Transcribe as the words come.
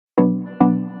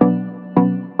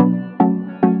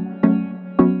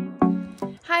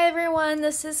everyone,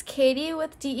 this is Katie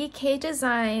with DEK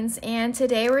Designs, and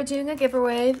today we're doing a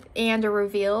giveaway and a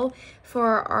reveal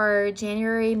for our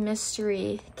January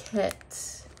mystery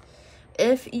kit.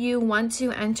 If you want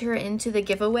to enter into the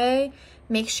giveaway,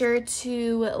 make sure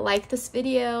to like this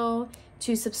video,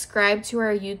 to subscribe to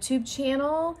our YouTube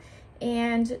channel,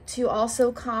 and to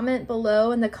also comment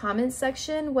below in the comment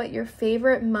section what your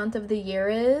favorite month of the year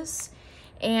is.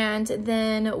 And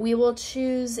then we will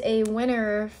choose a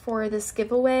winner for this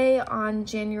giveaway on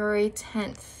January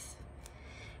 10th.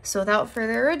 So without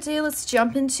further ado, let's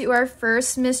jump into our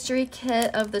first mystery kit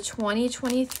of the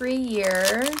 2023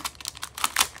 year.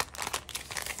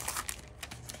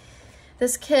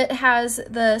 This kit has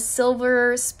the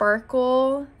silver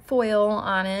sparkle foil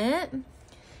on it.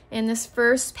 And this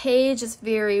first page is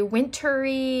very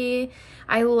wintry.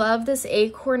 I love this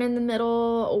acorn in the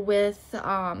middle with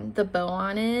the bow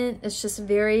on it. It's just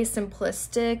very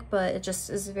simplistic, but it just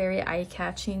is very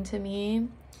eye-catching to me.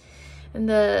 In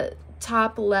the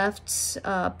top left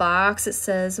box, it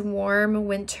says warm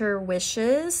winter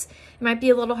wishes. It might be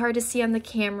a little hard to see on the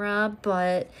camera,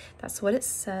 but that's what it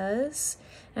says.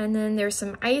 And then there's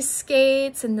some ice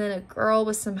skates, and then a girl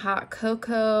with some hot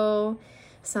cocoa,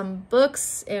 some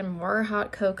books, and more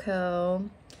hot cocoa.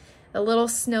 A little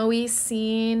snowy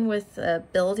scene with a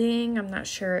building. I'm not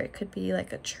sure, it could be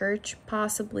like a church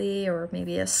possibly, or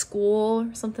maybe a school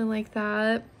or something like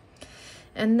that.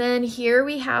 And then here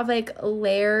we have like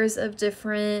layers of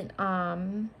different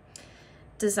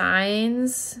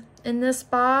designs in this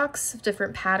box, of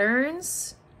different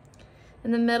patterns.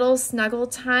 In the middle, snuggle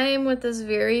time with this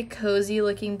very cozy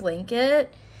looking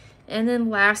blanket. And then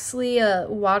lastly, a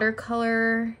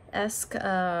watercolor-esque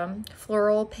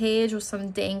floral page with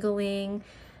some dangling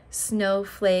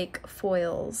snowflake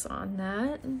foils on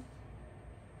that.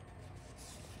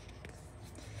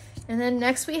 And then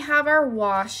next we have our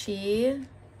washi.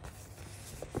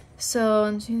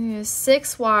 So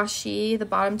 6 washi. The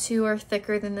bottom 2 are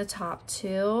thicker than the top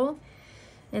 2.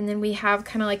 And then we have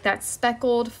kind of like that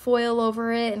speckled foil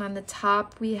over it. And on the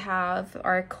top, we have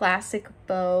our classic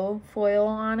bow foil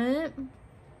on it.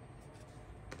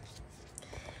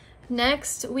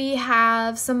 Next, we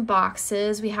have some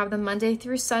boxes. We have the Monday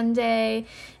through Sunday,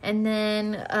 and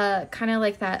then kind of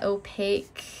like that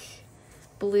opaque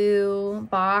blue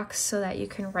box so that you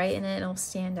can write in it and it'll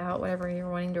stand out whatever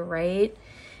you're wanting to write.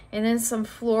 And then some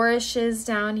flourishes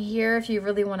down here if you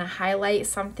really want to highlight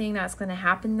something that's going to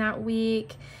happen that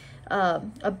week.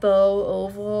 A bow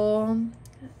oval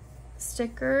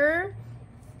sticker,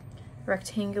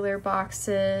 rectangular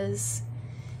boxes.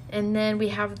 And then we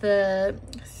have the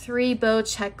 3 bow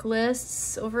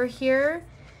checklists over here.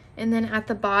 And then at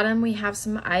the bottom we have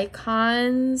some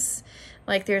icons.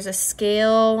 Like there's a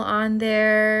scale on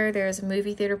there. There's a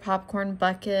movie theater popcorn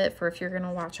bucket for if you're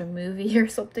gonna watch a movie or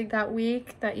something that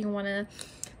week that you wanna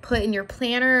put in your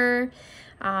planner.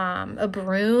 A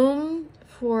broom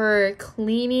for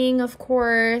cleaning, of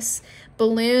course.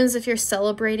 Balloons if you're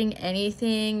celebrating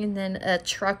anything. And then a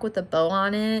truck with a bow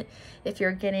on it if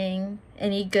you're getting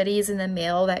any goodies in the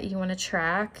mail that you wanna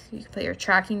track. You can put your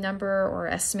tracking number or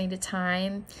estimated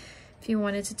time if you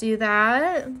wanted to do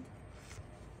that.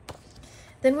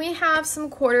 Then we have some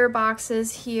quarter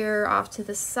boxes here off to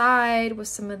the side with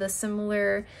some of the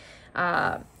similar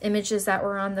images that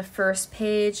were on the first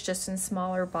page, just in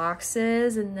smaller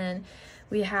boxes. And then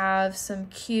we have some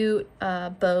cute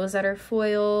bows that are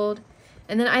foiled.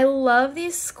 And then I love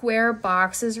these square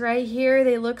boxes right here.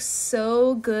 They look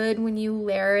so good when you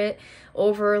layer it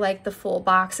over like the full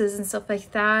boxes and stuff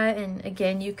like that. And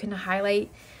again, you can highlight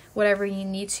whatever you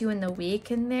need to in the week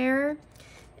in there.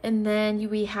 And then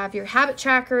we have your habit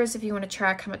trackers if you want to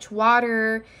track how much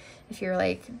water, if you're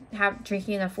like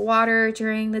drinking enough water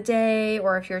during the day,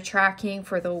 or if you're tracking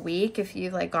for the week, if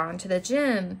you've like gone to the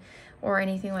gym or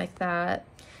anything like that.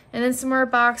 And then some more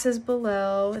boxes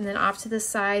below. And then off to the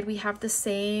side, we have the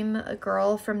same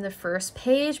girl from the first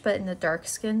page, but in the dark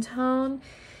skin tone.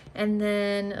 And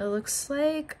then it looks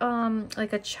like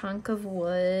a chunk of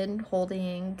wood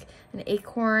holding an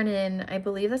acorn, and I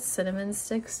believe that's cinnamon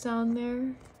sticks down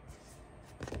there.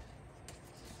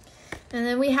 And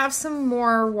then we have some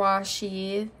more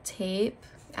washi tape.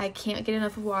 I can't get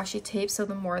enough of washi tape, so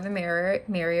the more the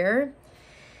merrier.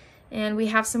 And we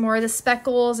have some more of the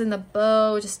speckles and the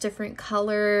bow, just different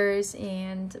colors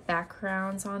and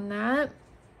backgrounds on that.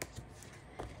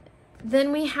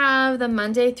 Then we have the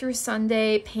Monday through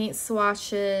Sunday paint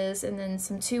swatches, and then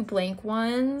some 2 blank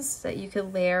ones that you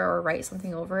could layer or write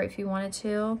something over if you wanted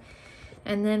to.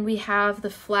 And then we have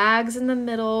the flags in the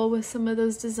middle with some of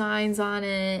those designs on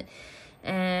it,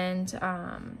 and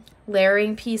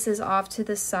layering pieces off to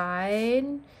the side.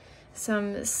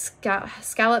 some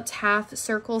scalloped half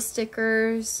circle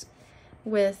stickers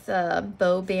with a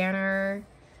bow banner,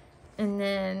 and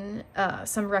then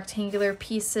some rectangular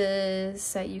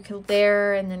pieces that you can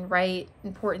layer and then write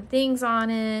important things on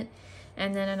it,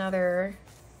 and then another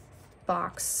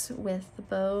box with the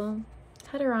bow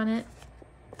header on it.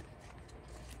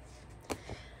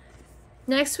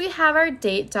 Next, we have our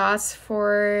date dots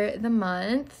for the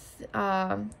month.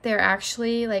 They're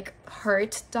actually like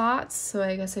heart dots, so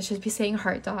I guess I should be saying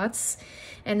heart dots.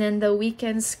 And then the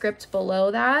weekend script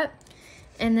below that.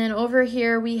 And then over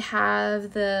here we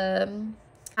have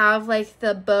like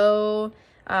the bow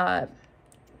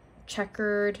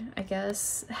checkered, I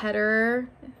guess, header.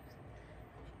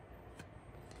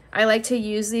 I like to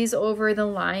use these over the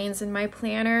lines in my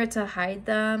planner to hide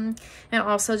them, and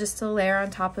also just to layer on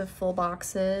top of full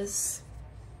boxes.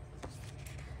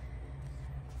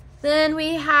 Then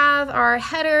we have our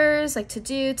headers, like to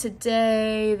do,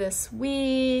 today, this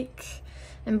week,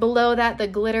 and below that the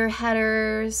glitter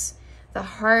headers, the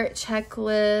heart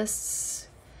checklists,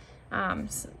 a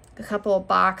couple of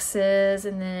boxes,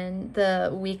 and then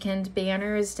the weekend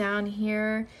banners down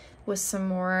here with some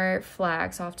more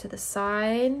flags off to the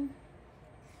side.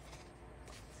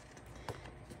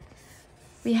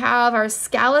 We have our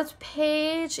scalloped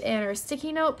page and our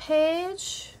sticky note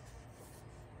page.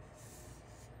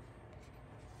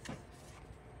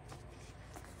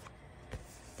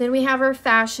 Then we have our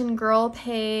fashion girl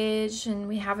page, and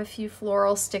we have a few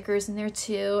floral stickers in there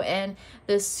too, and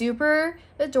this super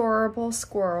adorable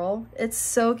squirrel. It's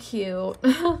so cute.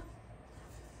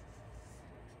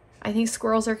 I think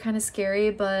squirrels are kind of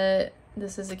scary, but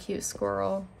this is a cute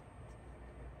squirrel.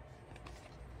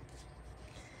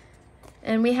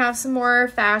 And we have some more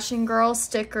fashion girl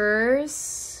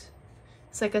stickers.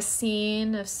 It's like a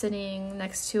scene of sitting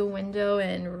next to a window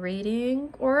and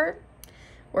reading, or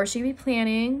she could be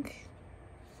planning.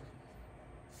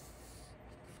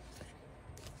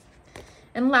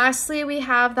 And lastly, we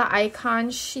have the icon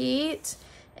sheet,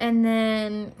 and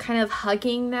then kind of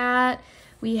hugging that,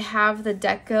 we have the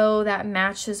deco that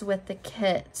matches with the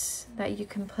kit that you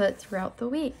can put throughout the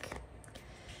week.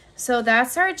 So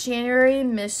that's our January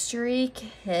mystery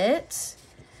kit.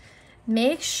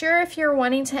 Make sure, if you're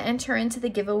wanting to enter into the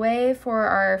giveaway for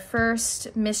our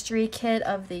first mystery kit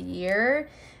of the year,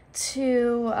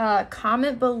 to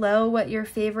comment below what your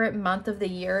favorite month of the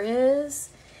year is,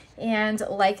 and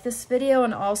like this video,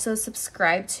 and also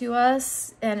subscribe to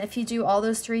us. And if you do all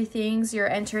those three things, you're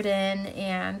entered in,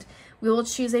 and we will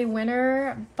choose a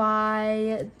winner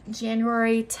by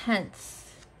January 10th.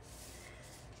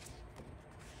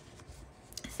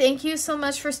 Thank you so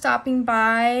much for stopping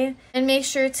by, and make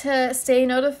sure to stay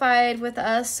notified with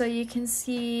us so you can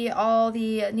see all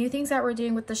the new things that we're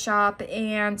doing with the shop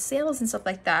and sales and stuff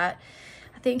like that.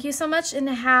 Thank you so much, and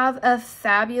have a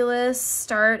fabulous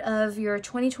start of your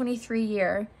 2023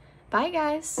 year. Bye,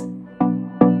 guys.